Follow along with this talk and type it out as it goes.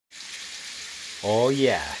Oh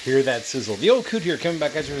yeah, hear that sizzle. The old Coupe here, coming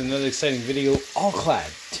back at you with another exciting video. All clad,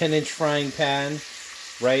 10-inch frying pan,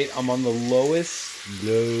 right? I'm on the lowest,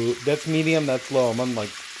 low, that's medium, that's low. I'm on like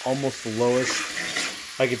almost the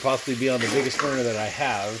lowest I could possibly be on the biggest burner that I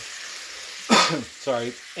have.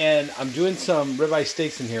 Sorry. And I'm doing some ribeye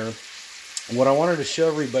steaks in here. What I wanted to show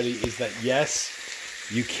everybody is that yes,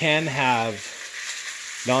 you can have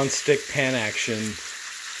non-stick pan action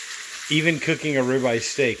even cooking a ribeye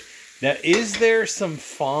steak. Now, is there some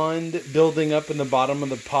fond building up in the bottom of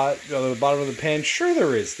the pot, or the bottom of the pan? Sure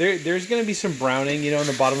there is. There's going to be some browning, you know, in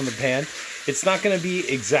the bottom of the pan. It's not going to be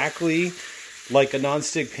exactly like a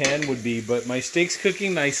non-stick pan would be, but my steak's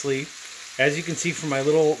cooking nicely. As you can see from my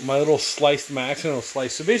little slice, my accidental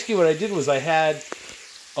slice. So basically what I did was I had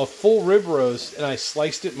a full rib roast, and I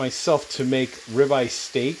sliced it myself to make ribeye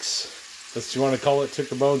steaks. That's what you want to call it. Took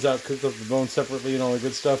the bones out, cooked up the bones separately, and all the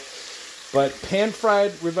good stuff. But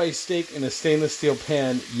pan-fried ribeye steak in a stainless steel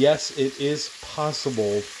pan, yes, it is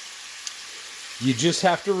possible. You just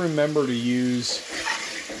have to remember to use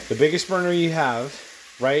the biggest burner you have,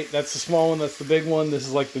 right? That's the small one, that's the big one. This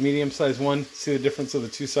is like the medium-sized one. See the difference of the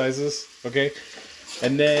two sizes, okay?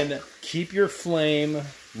 And then keep your flame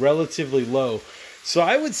relatively low. So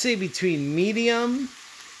I would say between medium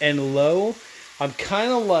and low, I'm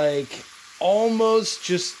kind of like almost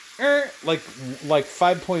just like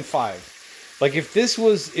 5.5. Like if this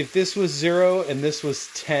was 0 and this was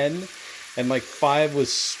 10 and like 5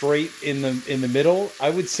 was straight in the middle,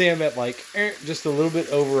 I would say I'm at like just a little bit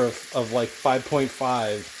over of like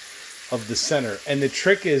 5.5 of the center. And the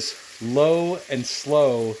trick is low and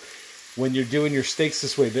slow when you're doing your steaks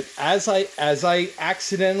this way. But as I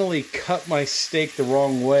accidentally cut my steak the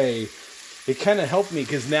wrong way, it kind of helped me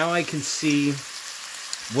because now I can see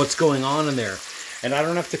what's going on in there. And I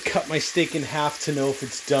don't have to cut my steak in half to know if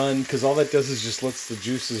it's done, because all that does is just lets the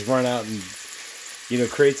juices run out and, you know,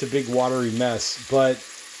 creates a big watery mess. But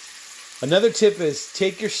another tip is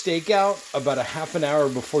take your steak out about a half an hour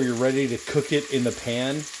before you're ready to cook it in the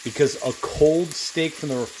pan, because a cold steak from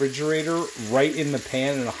the refrigerator right in the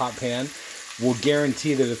pan, in a hot pan, will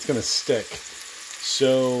guarantee that it's going to stick.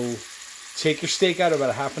 So take your steak out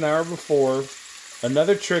about a half an hour before.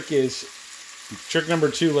 Another trick is, trick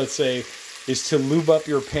number 2, let's say, is to lube up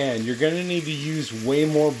your pan. You're going to need to use way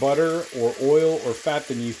more butter or oil or fat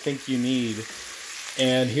than you think you need.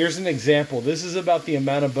 And here's an example. This is about the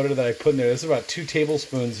amount of butter that I put in there. This is about 2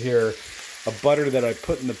 tablespoons here of butter that I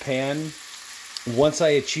put in the pan once I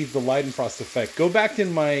achieve the Leidenfrost effect. Go back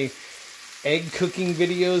in my egg cooking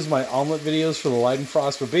videos, my omelet videos for the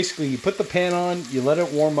Leidenfrost. But basically, you put the pan on, you let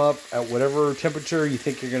it warm up at whatever temperature you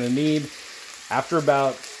think you're going to need. After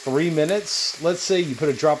about 3 minutes, let's say, you put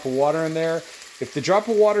a drop of water in there. If the drop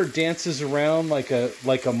of water dances around like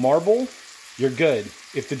a marble, you're good.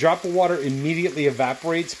 If the drop of water immediately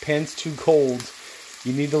evaporates, pan's too cold,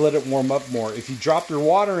 you need to let it warm up more. If you drop your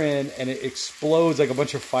water in and it explodes like a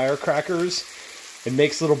bunch of firecrackers, it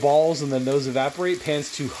makes little balls and then those evaporate,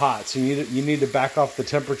 pan's too hot. So you need to back off the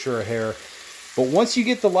temperature a hair. But once you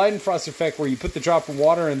get the Leidenfrost effect where you put the drop of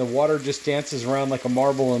water and the water just dances around like a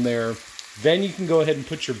marble in there, then you can go ahead and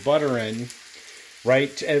put your butter in,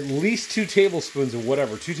 right? At least 2 tablespoons of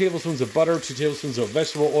whatever. 2 tablespoons of butter, 2 tablespoons of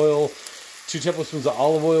vegetable oil, 2 tablespoons of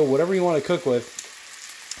olive oil, whatever you want to cook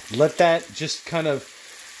with. Let that just kind of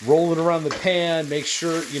roll it around the pan. Make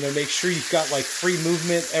sure you've got like free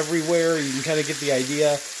movement everywhere. You can kind of get the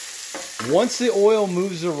idea. Once the oil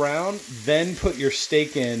moves around, then put your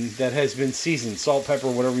steak in that has been seasoned. Salt, pepper,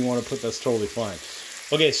 whatever you want to put, that's totally fine.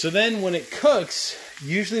 Okay, so then when it cooks,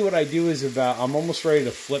 usually what I do is I'm almost ready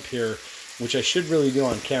to flip here, which I should really do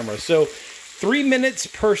on camera. So 3 minutes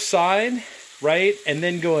per side, right? And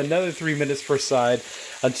then go another 3 minutes per side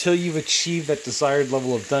until you've achieved that desired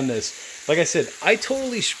level of doneness. Like I said, I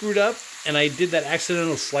totally screwed up and I did that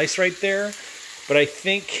accidental slice right there, but I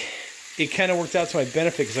think it kind of worked out to my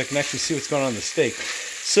benefit because I can actually see what's going on in the steak.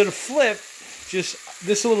 So to flip, just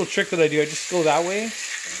this little trick that I do, I just go that way,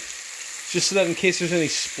 just so that in case there's any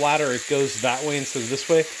splatter, it goes that way instead of this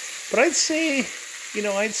way. But I'd say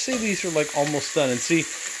these are like almost done. And see,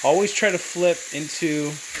 always try to flip into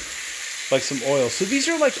like some oil. So these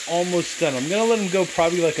are like almost done. I'm going to let them go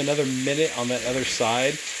probably like another minute on that other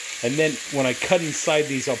side. And then when I cut inside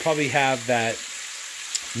these, I'll probably have that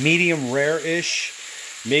medium rare-ish,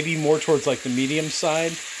 maybe more towards like the medium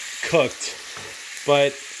side, cooked.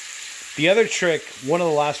 But the other trick, one of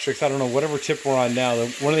the last tricks, I don't know, whatever tip we're on now,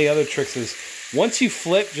 one of the other tricks is once you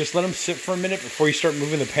flip, just let them sit for a minute before you start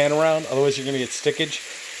moving the pan around. Otherwise, you're going to get stickage.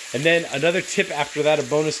 And then another tip after that, a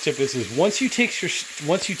bonus tip is once you take your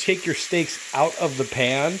steaks out of the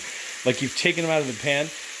pan, like you've taken them out of the pan,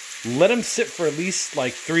 let them sit for at least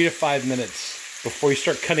like 3 to 5 minutes before you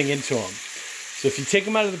start cutting into them. So if you take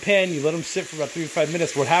them out of the pan, you let them sit for about 3 to 5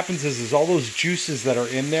 minutes, what happens is all those juices that are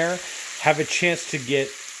in there have a chance to get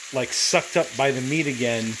like sucked up by the meat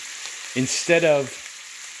again, instead of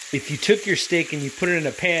if you took your steak and you put it in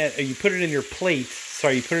a pan, or you put it in your plate,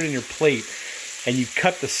 and you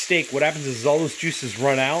cut the steak, what happens is all those juices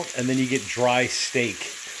run out and then you get dry steak.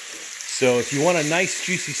 So if you want a nice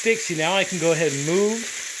juicy steak, see, now I can go ahead and move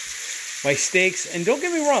my steaks. And don't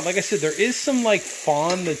get me wrong, like I said, there is some like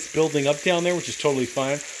fawn that's building up down there, which is totally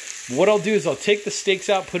fine. What I'll do is I'll take the steaks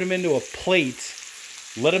out, put them into a plate,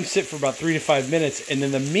 let them sit for about 3 to 5 minutes. And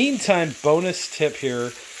in the meantime, bonus tip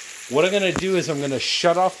here, what I'm going to do is I'm going to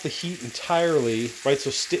shut off the heat entirely, right?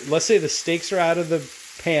 So let's say the steaks are out of the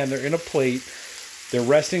pan, they're in a plate, they're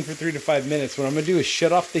resting for 3 to 5 minutes. What I'm going to do is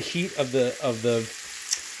shut off the heat of the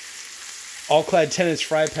All-Clad 10-inch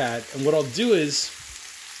fry pan. And what I'll do is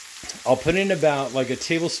I'll put in about like a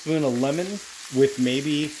tablespoon of lemon with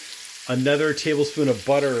maybe another tablespoon of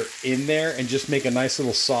butter in there, and just make a nice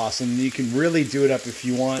little sauce. And you can really do it up if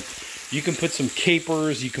you want. You can put some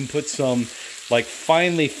capers, you can put some like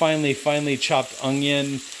finely chopped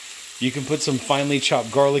onion, you can put some finely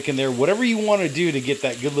chopped garlic in there, whatever you want to do to get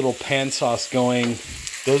that good little pan sauce going.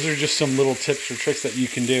 Those are just some little tips or tricks that you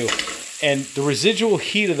can do. And the residual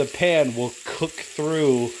heat of the pan will cook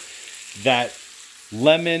through that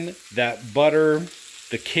lemon, that butter,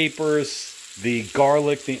 the capers, the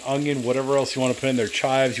garlic, the onion, whatever else you want to put in there,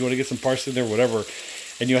 chives, you want to get some parsley in there, whatever.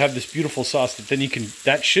 And you'll have this beautiful sauce that then you can,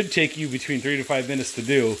 that should take you between 3 to 5 minutes to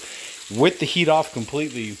do with the heat off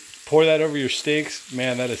completely. Pour that over your steaks.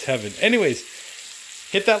 Man, that is heaven. Anyways,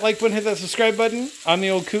 hit that like button, hit that subscribe button. I'm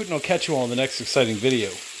the Old Coot, and I'll catch you all in the next exciting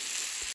video.